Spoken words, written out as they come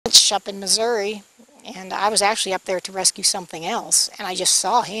Lurch up in Missouri, and I was actually up there to rescue something else, and I just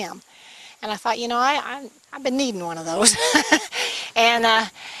saw him. And I thought, you know, I've been needing one of those. And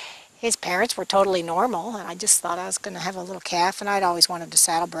his parents were totally normal, and I just thought I was going to have a little calf, and I'd always wanted to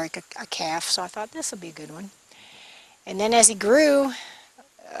saddle break a calf, so I thought this would be a good one. And then as he grew,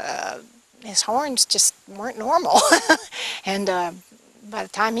 his horns just weren't normal. And by the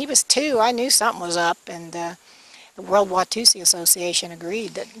time he was 2, I knew something was up, and the World Watusi Association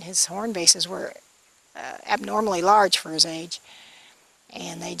agreed that his horn bases were abnormally large for his age.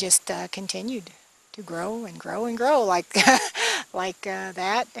 And they just continued to grow and grow and grow like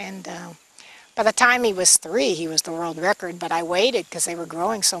that. And by the time he was 3, he was the world record. But I waited because they were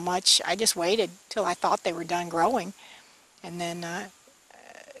growing so much. I just waited till I thought they were done growing. And then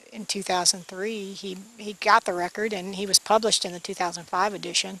in 2003, he got the record, and he was published in the 2005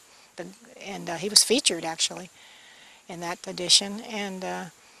 edition. And he was featured, actually, in that edition. And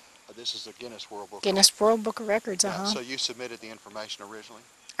this is the Guinness World Book. Guinness World Book of Records, So you submitted the information originally?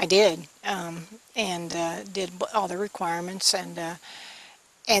 I did, and did all the requirements, and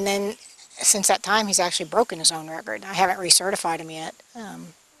then since that time he's actually broken his own record. I haven't recertified him yet,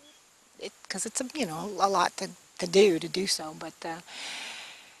 because it's a lot to do so, but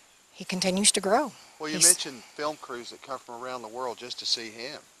he continues to grow. Well, you mentioned film crews that come from around the world just to see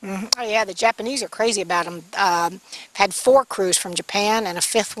him. Mm-hmm. Oh yeah, the Japanese are crazy about him. Had 4 crews from Japan and a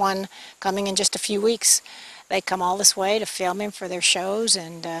 5th one coming in just a few weeks. They come all this way to film him for their shows,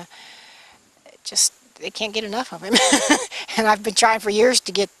 and they can't get enough of him. And I've been trying for years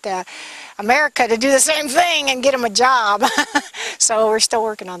to get America to do the same thing and get him a job. So we're still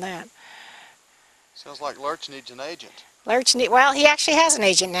working on that. Sounds like Lurch needs an agent. Well, he actually has an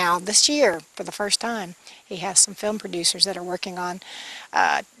agent now this year for the first time. He has some film producers that are working on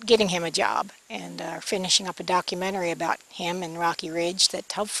getting him a job, and finishing up a documentary about him in Rocky Ridge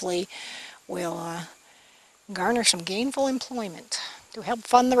that hopefully will garner some gainful employment to help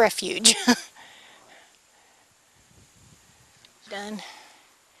fund the refuge. Done.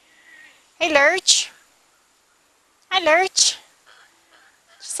 Hey, Lurch. Hi, Lurch.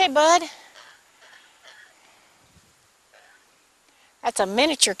 Say, bud. That's a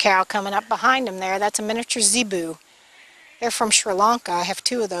miniature cow coming up behind him there. That's a miniature zebu. They're from Sri Lanka. I have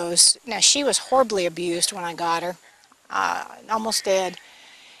 2 of those. Now, she was horribly abused when I got her. Almost dead.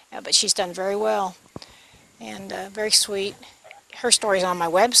 But she's done very well. And very sweet. Her story's on my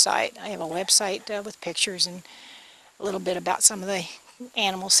website. I have a website with pictures and a little bit about some of the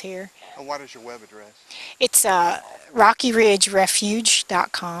animals here. And what is your web address? It's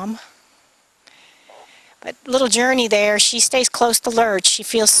RockyRidgeRefuge.com. But little Journey there, she stays close to Lurch. She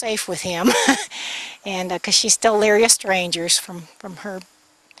feels safe with him. And because she's still leery of strangers from her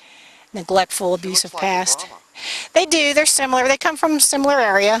neglectful, abusive past. They do. They're similar. They come from a similar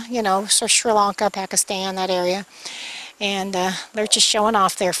area, so Sri Lanka, Pakistan, that area. And Lurch is showing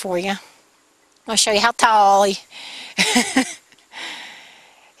off there for you. I'll show you how tall he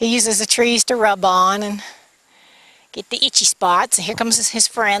uses the trees to rub on and get the itchy spots. And here comes his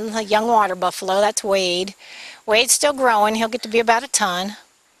friend, a young water buffalo. That's Wade. Wade's still growing. He'll get to be about a ton.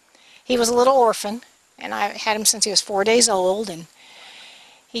 He was a little orphan, and I had him since he was 4 days old, and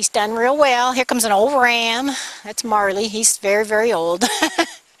he's done real well. Here comes an old ram. That's Marley. He's very, very old.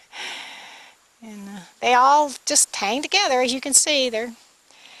 And they all just hang together, as you can see.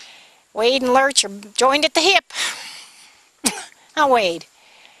 Wade and Lurch are joined at the hip. Huh, Wade?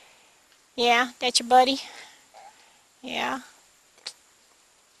 Yeah, that's your buddy? Yeah.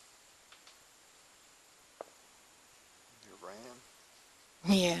 Your ram?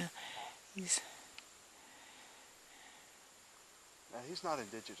 Yeah. Now, he's not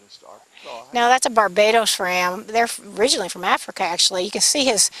indigenous to Arkansas. No, that's a Barbados ram. They're originally from Africa, actually. You can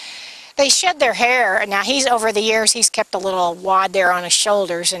see they shed their hair. Now, over the years, he's kept a little wad there on his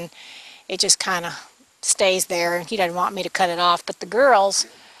shoulders, and it just kind of stays there, and he doesn't want me to cut it off. But the girls,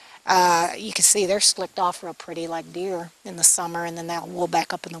 you can see they're slicked off real pretty like deer in the summer, and then they'll wool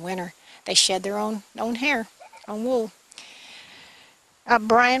back up in the winter. They shed their own hair, own wool.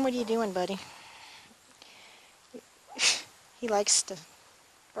 Brian, what are you doing, buddy?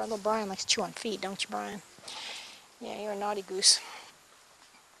 Little Brian likes to chew on feet, don't you, Brian? Yeah, you're a naughty goose.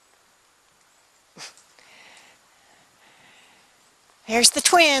 There's the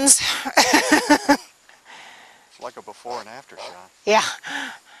twins. It's like a before and after shot. Yeah.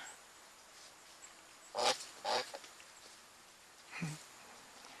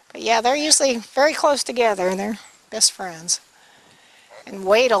 But yeah, they're usually very close together, and they're best friends. And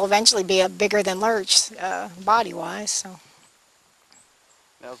Wade will eventually be bigger than Lurch, body-wise. So.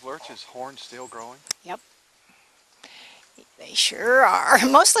 Now, is Lurch's horn still growing? Yep. They sure are.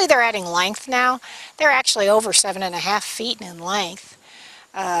 Mostly they're adding length now. They're actually over 7.5 feet in length,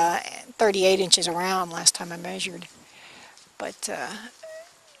 38 inches around last time I measured. But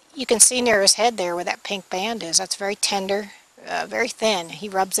you can see near his head there where that pink band is. That's very tender, very thin. He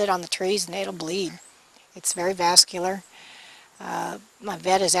rubs it on the trees and it'll bleed. It's very vascular. My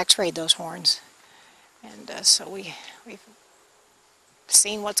vet has x-rayed those horns. And so we've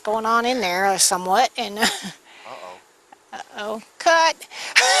seen what's going on in there somewhat. And Uh-oh. uh-oh, cut!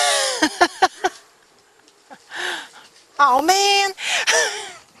 Oh man!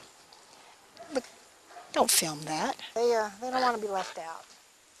 Look, don't film that. They don't want to be left out.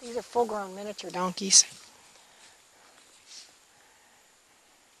 These are full-grown miniature donkeys.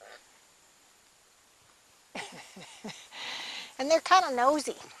 And they're kind of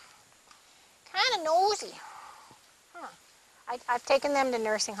nosy. Kind of nosy. Huh. I've taken them to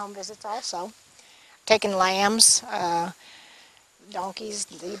nursing home visits also. Taken lambs, donkeys,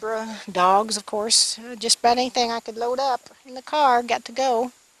 zebra, dogs, of course. Just about anything I could load up in the car got to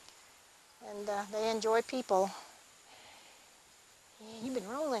go. And they enjoy people. Yeah, you've been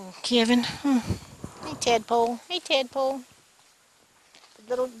rolling, Kevin. Hey, Tadpole. Hey, Tadpole.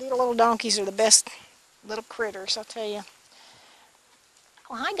 The little donkeys are the best little critters, I'll tell you.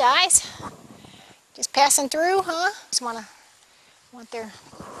 Oh, hi, guys. Just passing through, huh? Just want their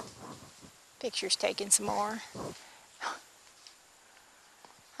pictures taken some more.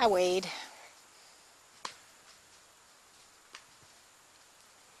 Hi, Wade.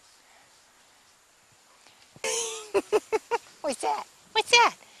 What's that? What's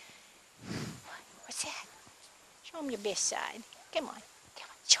that? What's that? Show them your best side. Come on. Come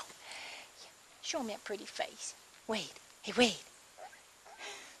on. Show them that pretty face. Wade. Hey, Wade.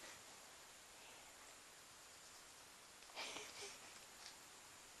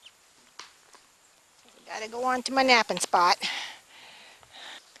 Gotta go on to my napping spot.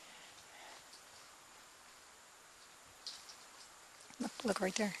 Look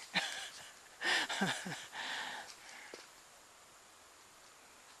right there.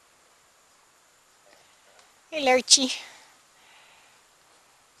 Hey, Lurchy.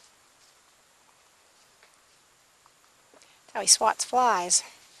 That's how he swats flies.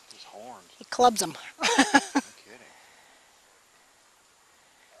 His horns. He clubs them. No kidding.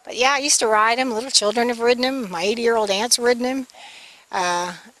 But yeah, I used to ride him. Little children have ridden him. My 80-year-old aunt's ridden him.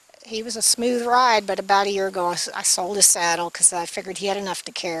 He was a smooth ride, but about a year ago I sold his saddle because I figured he had enough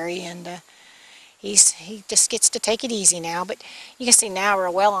to carry, and he just gets to take it easy now. But you can see now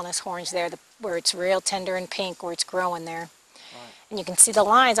real well on his horns there, where it's real tender and pink, where it's growing there. Right. And you can see the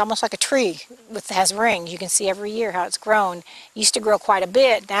lines almost like a tree has rings. You can see every year how it's grown. It used to grow quite a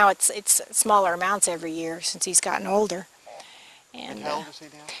bit. Now it's smaller amounts every year since he's gotten older. And how old is he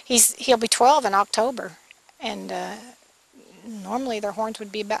now? He'll be 12 in October, and normally their horns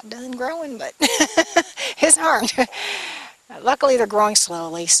would be about done growing, but his aren't. Luckily they're growing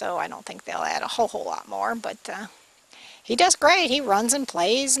slowly, so I don't think they'll add a whole lot more, but he does great. He runs and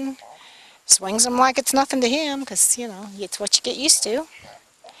plays and swings them like it's nothing to him, because, you know, it's what you get used to.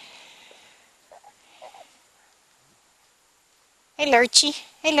 Hey, Lurchy.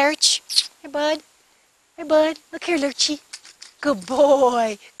 Hey, Lurch. Hey, bud. Hey, bud. Look here, Lurchy. Good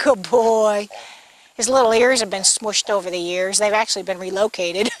boy. Good boy. His little ears have been smushed over the years. They've actually been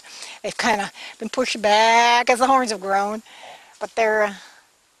relocated. They've kind of been pushed back as the horns have grown. But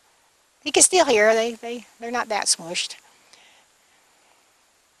he can still hear. They're not that smushed.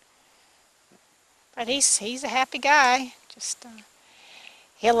 But he's a happy guy. Just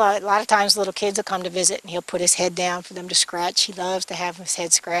a lot of times little kids will come to visit, and he'll put his head down for them to scratch. He loves to have his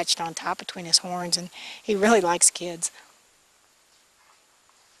head scratched on top between his horns, and he really likes kids.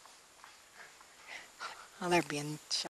 Oh, they're being